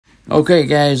Okay,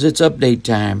 guys, it's update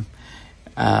time.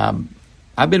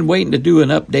 I've been waiting to do an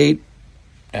update.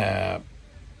 I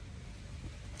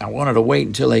wanted to wait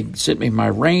until they sent me my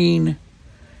rain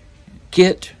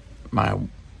kit, my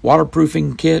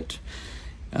waterproofing kit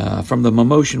from the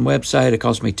Momotion website. It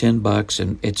cost me $10,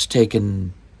 and it's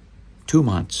taken 2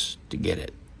 months to get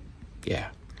it.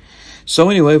 Yeah. So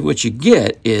anyway, what you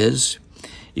get is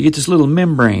you get this little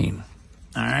membrane.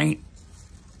 All right,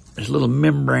 this little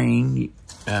membrane.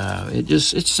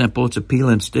 It's simple. It's a peel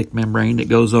and stick membrane that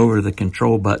goes over the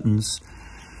control buttons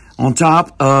on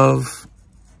top of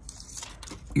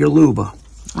your luba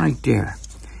right there.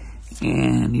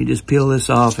 And you just peel this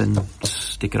off and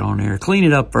stick it on there. Clean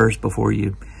it up first before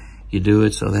you do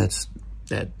it, so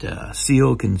that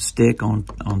seal can stick on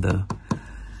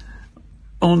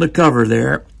the cover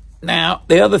there. Now,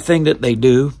 the other thing that they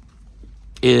do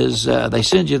is they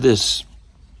send you this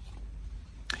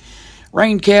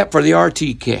rain cap for the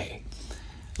RTK.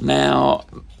 Now,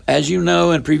 as you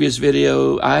know, in previous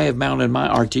video, I have mounted my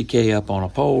RTK up on a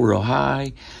pole real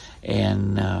high,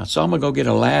 and so I'm going to go get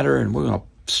a ladder, and we're going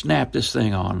to snap this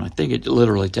thing on. I think it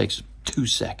literally takes 2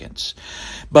 seconds.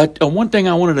 But one thing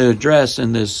I wanted to address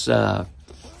in this update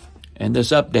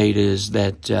is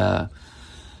that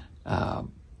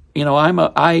you know,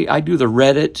 I do the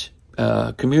Reddit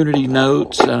community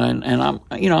notes, and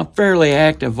I'm fairly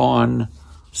active on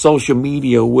social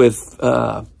media with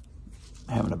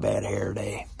having a bad hair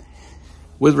day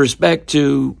with respect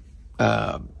to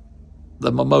the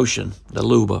Momotion, the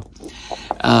Luba.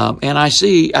 And I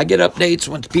get updates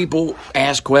when people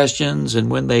ask questions and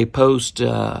when they post,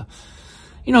 you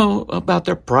know, about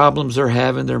their problems they're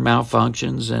having, their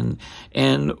malfunctions.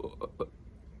 And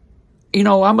you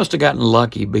know, I must have gotten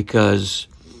lucky because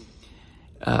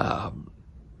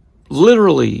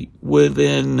literally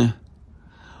within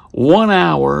 1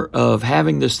 hour of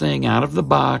having this thing out of the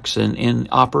box and in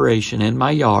operation in my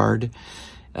yard,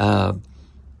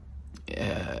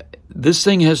 this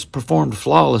thing has performed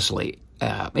flawlessly.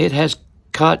 It has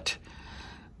cut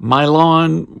my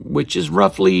lawn, which is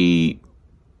roughly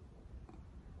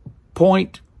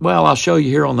well, I'll show you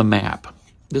here on the map.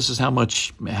 This is how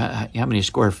many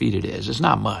square feet it is. It's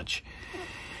not much.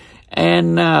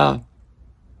 And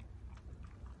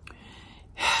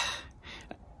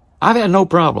I've had no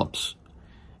problems.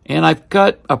 And I've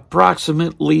cut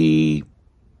approximately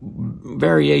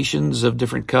variations of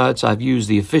different cuts. I've used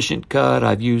the efficient cut.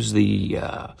 I've used the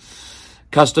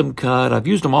custom cut. I've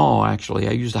used them all, actually.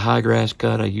 I used the high grass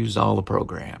cut. I used all the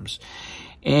programs.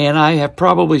 And I have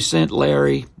probably sent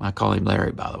Larry, I call him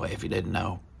Larry, by the way, if you didn't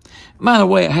know. By the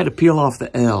way, I had to peel off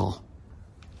the L.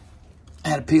 I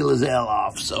had to peel his L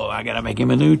off, so I got to make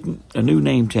him a new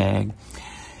name tag.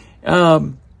 Yeah,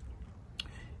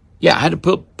 I had to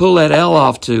pull that L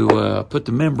off to put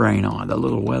the membrane on, the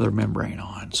little weather membrane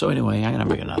on. So anyway, I'm going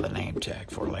to make another name tag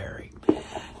for Larry.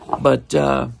 But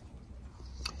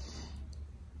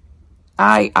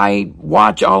I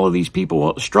watch all of these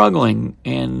people struggling,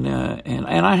 and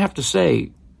I have to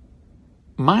say,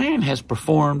 mine has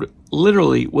performed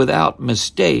literally without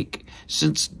mistake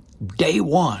since day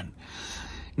one.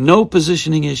 No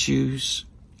positioning issues.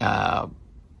 I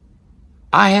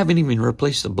haven't even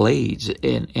replaced the blades,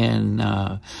 and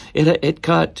it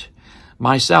cut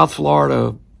my South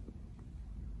Florida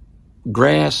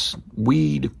grass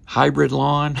weed hybrid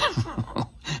lawn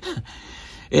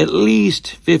at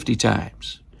least 50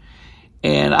 times.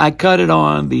 And I cut it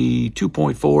on the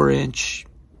 2.4-inch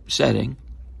setting.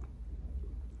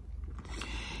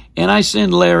 And I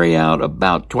send Larry out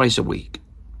about twice a week.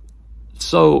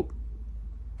 So,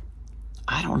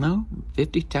 I don't know,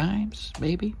 50 times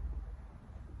maybe?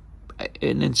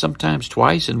 And then sometimes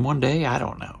twice in one day, I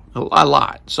don't know. A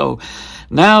lot. So,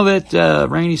 now that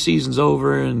rainy season's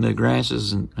over and the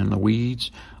grasses and the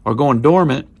weeds are going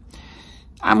dormant,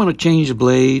 I'm going to change the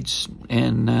blades,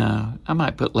 and I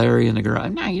might put Larry in the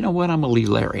garage. Now, you know what? I'm going to leave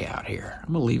Larry out here.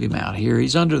 I'm going to leave him out here.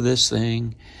 He's under this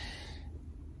thing,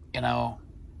 you know,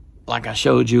 like I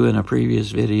showed you in a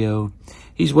previous video.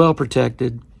 He's well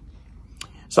protected.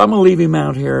 So I'm going to leave him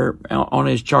out here on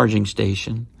his charging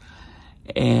station.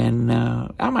 And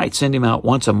I might send him out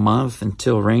once a month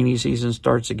until rainy season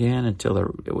starts again,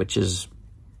 which is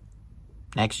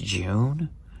next June.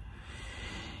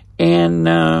 And,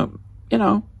 you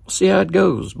know, see how it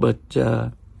goes. But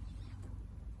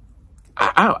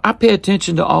I pay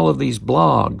attention to all of these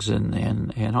blogs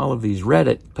and all of these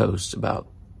Reddit posts about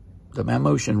the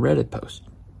Momotion Reddit posts.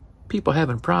 People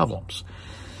having problems.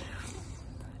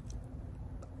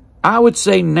 I would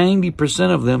say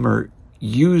 90% of them are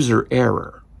user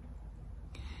error.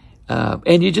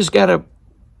 And you just got to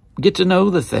get to know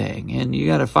the thing, and you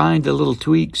got to find the little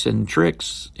tweaks and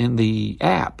tricks in the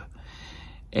app,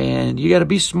 and you got to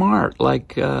be smart.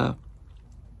 Like you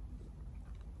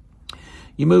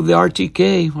move the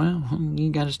RTK, well,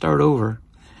 you got to start over.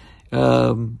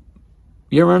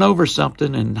 You run over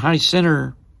something and high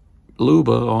center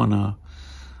luba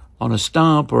on a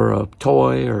stump or a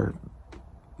toy or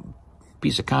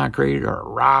piece of concrete or a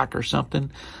rock or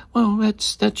something. Well,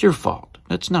 that's your fault.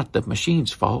 That's not the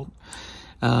machine's fault.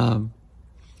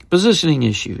 Positioning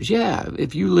issues. Yeah,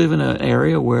 if you live in an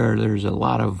area where there's a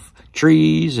lot of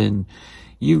trees and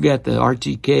you've got the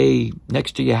RTK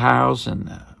next to your house and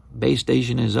the base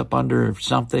station is up under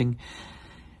something,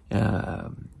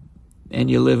 and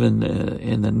you live in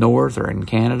the north or in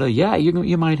Canada, yeah,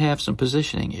 you might have some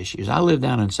positioning issues. I live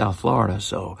down in South Florida,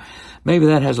 so maybe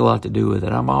that has a lot to do with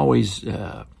it. I've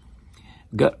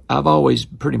always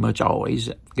pretty much always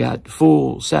got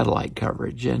full satellite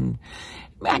coverage, and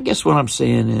I guess what I'm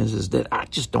saying is that I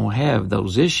just don't have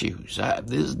those issues.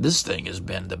 This thing has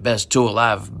been the best tool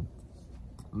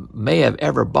may have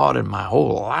ever bought in my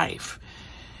whole life.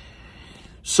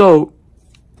 So,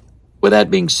 with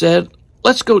that being said,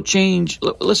 let's go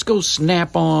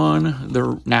snap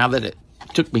on now that it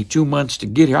took me 2 months to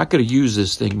get here. I could have used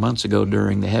this thing months ago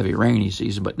during the heavy rainy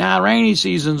season, but now rainy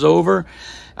season's over.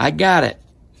 I got it.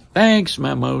 Thanks,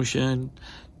 my motion.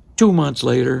 2 months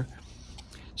later.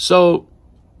 So,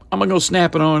 I'm going to go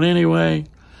snap it on anyway,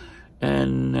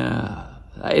 and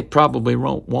it probably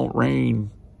won't rain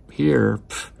here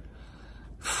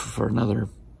for another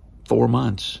 4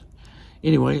 months.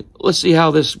 Anyway, let's see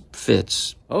how this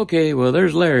fits. Okay, well,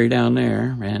 there's Larry down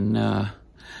there, and the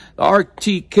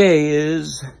RTK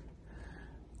is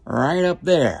right up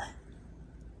there.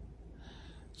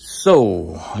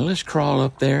 So, let's crawl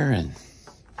up there and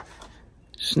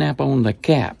snap on the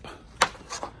cap.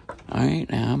 All right,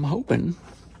 now I'm hoping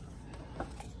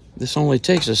this only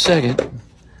takes a second,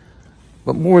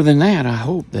 but more than that, I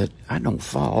hope that I don't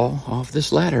fall off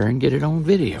this ladder and get it on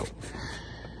video.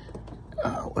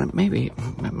 Well, maybe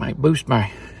it might boost my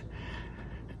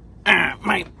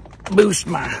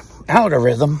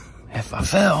algorithm if I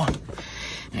fell.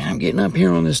 And I'm getting up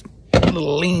here on this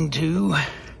little lean-to.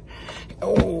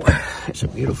 Oh, it's a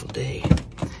beautiful day.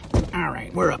 All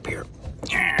right, we're up here.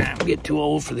 I'm getting too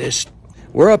old for this.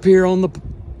 We're up here on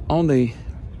the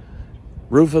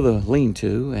roof of the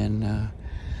lean-to, and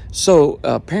so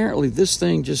apparently this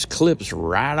thing just clips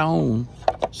right on.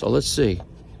 So let's see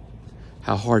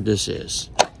how hard this is.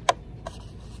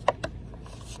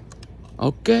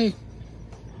 Okay.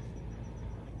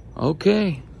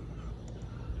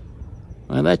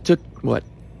 Well, that took, what,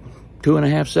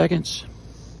 2.5 seconds?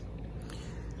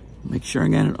 Make sure I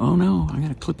got it. Oh, no, I got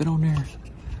to clip it on there.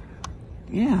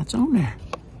 Yeah, it's on there.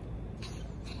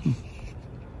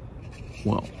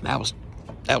 Well, that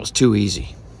was too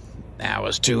easy. That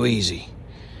was too easy.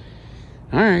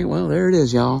 All right, well, there it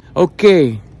is, y'all.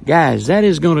 Okay, guys, that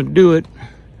is going to do it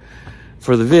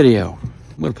for the video.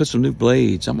 I'm going to put some new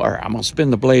blades. I'm going to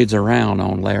spin the blades around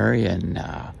on Larry, and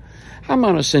I'm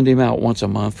going to send him out once a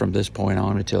month from this point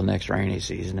on until next rainy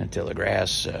season, until the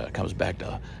grass comes back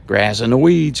to grass and the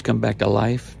weeds come back to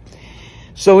life.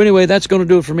 So anyway, that's going to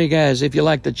do it for me, guys. If you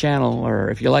like the channel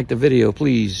or if you like the video,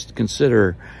 please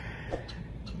consider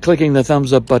clicking the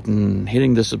thumbs up button,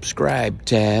 hitting the subscribe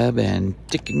tab, and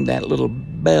ticking that little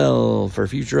bell for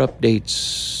future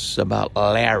updates about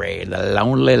Larry, the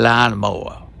lonely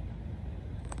lawnmower.